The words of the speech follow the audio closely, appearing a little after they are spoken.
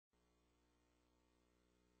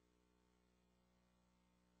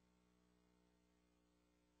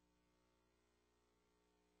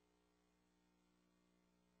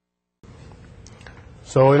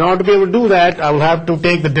So in order to be able to do that, I will have to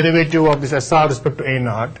take the derivative of this SR respect to A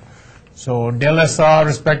naught. So del SR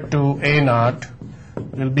respect to A naught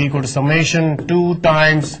will be equal to summation 2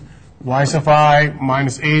 times y sub I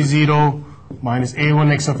minus A0 minus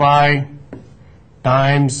A1 x of I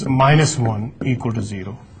times minus 1 equal to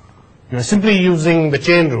 0. You are simply using the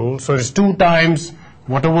chain rule, so it's 2 times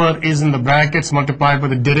whatever is in the brackets multiplied by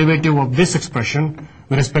the derivative of this expression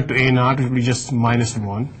with respect to A naught, it will be just minus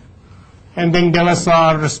 1. And then del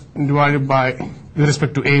SR divided by, with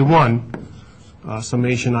respect to A1,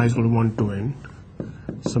 summation I is equal to 1 to n.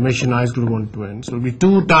 Summation I is equal to 1 to n. So it will be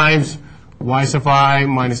 2 times y sub I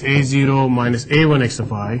minus A0 minus A1 x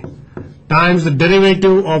of I times the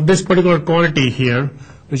derivative of this particular quantity here,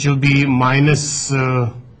 which will be minus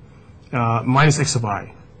x of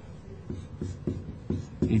I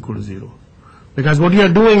equal to 0. Because what you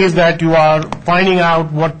are doing is that you are finding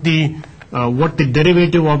out what the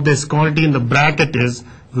derivative of this quantity in the bracket is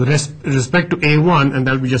with respect to A1, and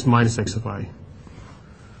that will be just minus x of I.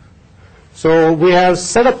 So we have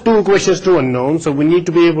set up two equations, two unknowns, so we need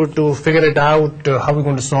to be able to figure it out how we're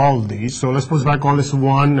going to solve these. So let's suppose if I call this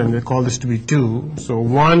 1 and we call this to be 2. So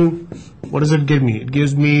 1, what does it give me? It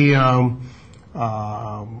gives me, let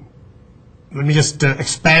me just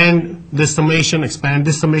expand this summation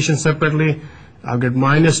separately. I'll get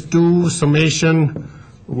minus 2 summation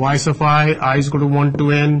y sub I is equal to 1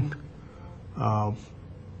 to n,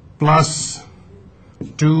 plus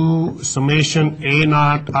 2 summation A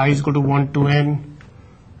naught I is equal to 1 to n,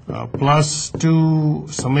 plus 2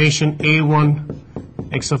 summation A1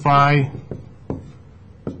 x of I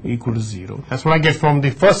equal to 0. That's what I get from the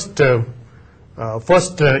first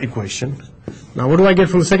equation. Now what do I get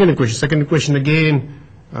from the second equation? Second equation again,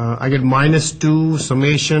 I get minus 2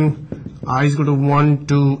 summation I is equal to 1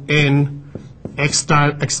 to n xi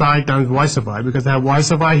times y sub I, because I have y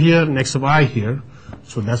sub I here and x sub I here,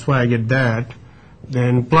 so that's why I get that.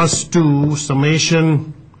 Then plus 2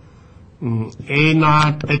 summation A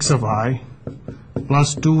naught x of I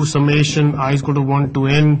plus 2 summation I is equal to 1 to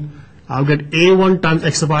n. I'll get A1 times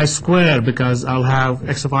x of I square, because I'll have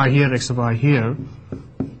x of I here, x of I here,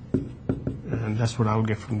 and that's what I'll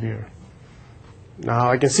get from there.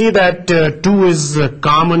 Now I can see that 2 is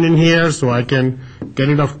common in here, so I can get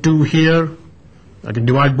rid of 2 here. I can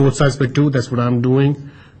divide both sides by 2. That's what I'm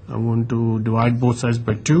doing. I want to divide both sides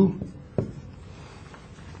by 2.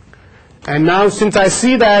 And now since I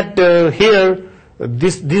see that here,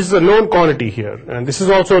 this is a known quantity here, and this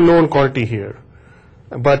is also a known quantity here.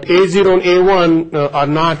 But A0 and A1 are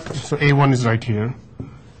not, so A1 is right here.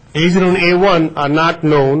 A0 and A1 are not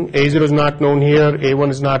known. A0 is not known here,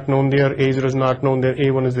 A1 is not known there, A0 is not known there,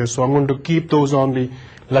 A1 is there. So I'm going to keep those on the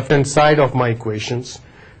left-hand side of my equations.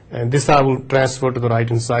 And this I will transfer to the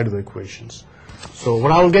right-hand side of the equations. So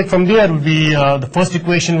what I will get from there will be, the first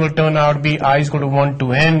equation will turn out to be I is equal to 1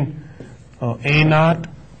 to n A naught.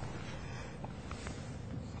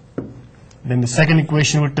 Then the second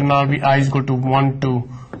equation will turn out to be I is equal to 1 to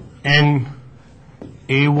n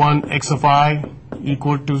A1 x of I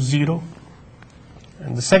equal to 0.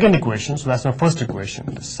 And the second equation, so that's my first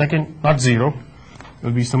equation. The second, not 0,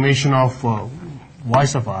 will be summation of y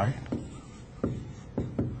sub I.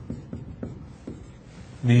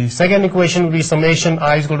 The second equation will be summation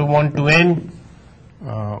I is equal to 1 to n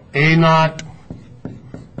A naught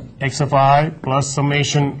x of I plus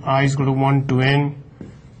summation I is equal to 1 to n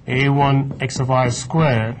A1 x of I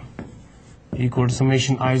square equal to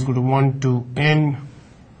summation I is equal to 1 to n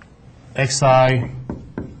xi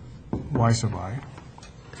y sub I.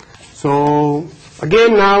 So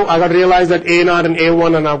again now I got to realize that A naught and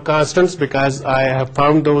A1 are now constants, because I have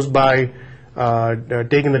found those by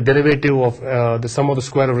taking the derivative of the sum of the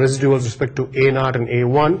square of residuals with respect to A naught and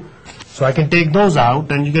A1. So I can take those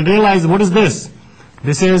out, and you can realize, what is this?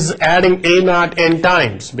 This is adding A naught n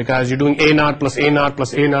times, because you're doing A naught plus A naught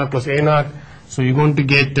plus A naught plus A naught. So you're going to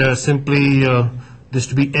get simply this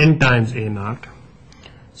to be n times A naught.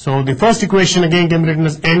 So the first equation again can be written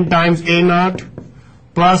as n times A naught,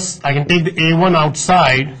 plus I can take the A1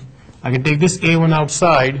 outside. I can take this A1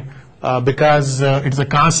 outside, because it's a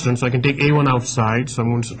constant, so I can take A1 outside, so I'm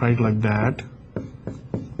going to write it like that.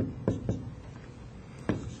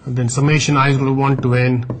 And then summation I is equal to 1 to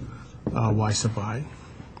n y sub I.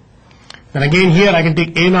 Then again here I can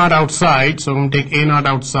take A naught outside, so I'm going to take A naught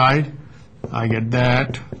outside. I get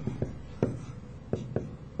that.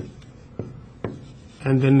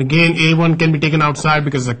 And then again A1 can be taken outside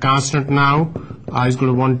because it's a constant now. I is equal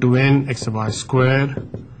to 1 to n x sub I squared.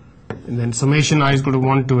 And then summation I is equal to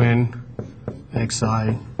 1 to n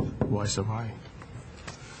xi y sub I.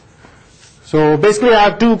 So basically I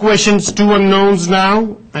have two equations, two unknowns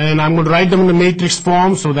now, and I'm going to write them in the matrix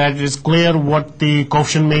form so that it is clear what the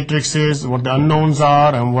coefficient matrix is, what the unknowns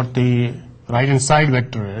are, and what the right hand side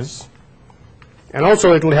vector is. And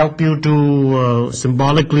also it will help you to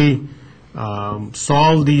symbolically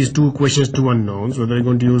solve these two equations, two unknowns, whether you're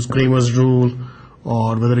going to use Cramer's rule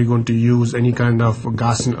or whether you're going to use any kind of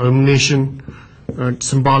Gaussian elimination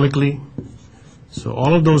symbolically. So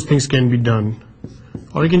all of those things can be done.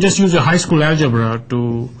 Or you can just use your high school algebra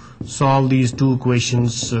to solve these two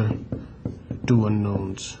equations, two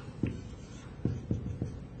unknowns.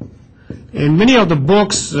 In many of the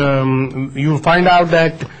books, you'll find out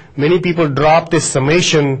that many people drop this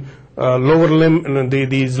summation,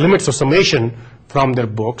 these limits of summation from their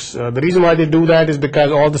books. The reason why they do that is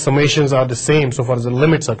because all the summations are the same so far as the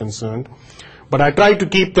limits are concerned. But I try to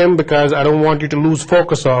keep them because I don't want you to lose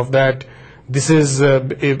focus of that. This is,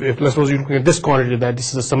 if let's suppose you're looking at this quantity, that this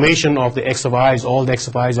is a summation of the x of i's, all the x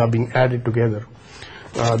of i's are being added together.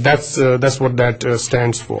 That's what that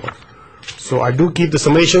stands for. So I do keep the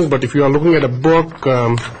summations, but if you are looking at a book,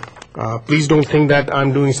 please don't think that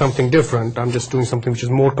I'm doing something different. I'm just doing something which is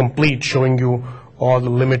more complete, showing you all the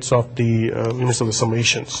limits of the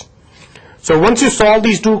summations. So once you solve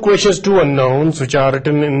these two equations, two unknowns, which are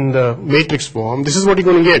written in the matrix form, this is what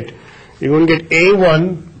you're going to get. You're going to get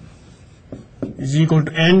A1 is equal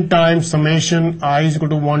to n times summation I is equal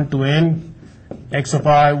to 1 to n x of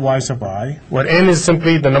I, y sub I, where n is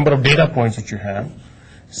simply the number of data points that you have.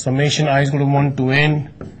 Summation I is equal to 1 to n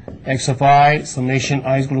x of I, summation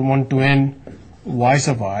I is equal to 1 to n y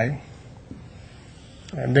sub I.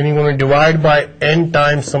 And then you're going to divide by n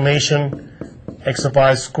times summation x of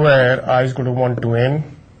I square, I is equal to 1 to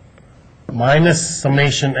n, minus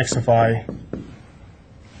summation x of I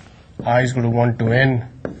is equal to 1 to n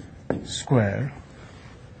square.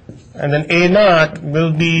 And then A naught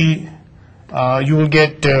will be, you will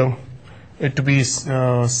get it to be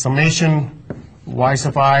summation y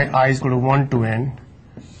sub I is equal to 1 to n,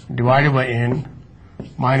 divided by n,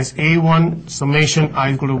 minus A1 summation I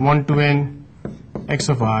is equal to 1 to n x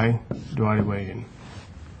of I divided by n.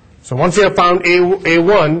 So once you have found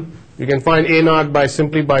A1, you can find A naught by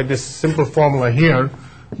simply by this simple formula here.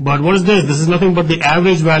 But what is this? This is nothing but the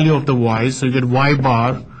average value of the y's. So you get y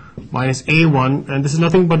bar minus A1, and this is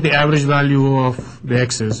nothing but the average value of the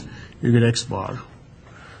x's. You get x bar.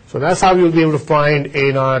 So that's how you'll be able to find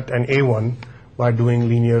A naught and A1 by doing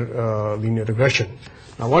linear regression.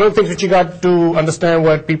 Now, one of the things which you got to understand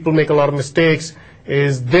where people make a lot of mistakes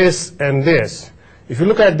is this and this. If you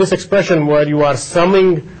look at this expression where you are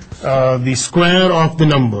summing the square of the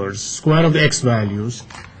numbers, square of the x values,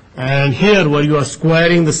 and here where you are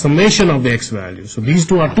squaring the summation of the x values. So these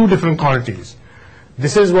two are two different quantities.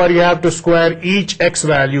 This is where you have to square each x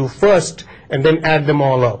value first and then add them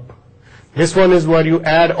all up. This one is where you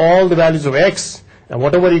add all the values of x, and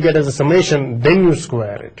whatever you get as a summation, then you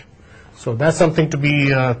square it. So that's something to be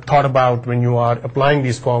thought about when you are applying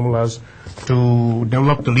these formulas to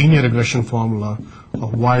develop the linear regression formula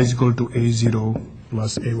of y is equal to A0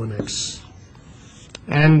 plus A1x.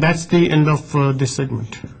 And that's the end of this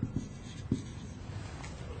segment.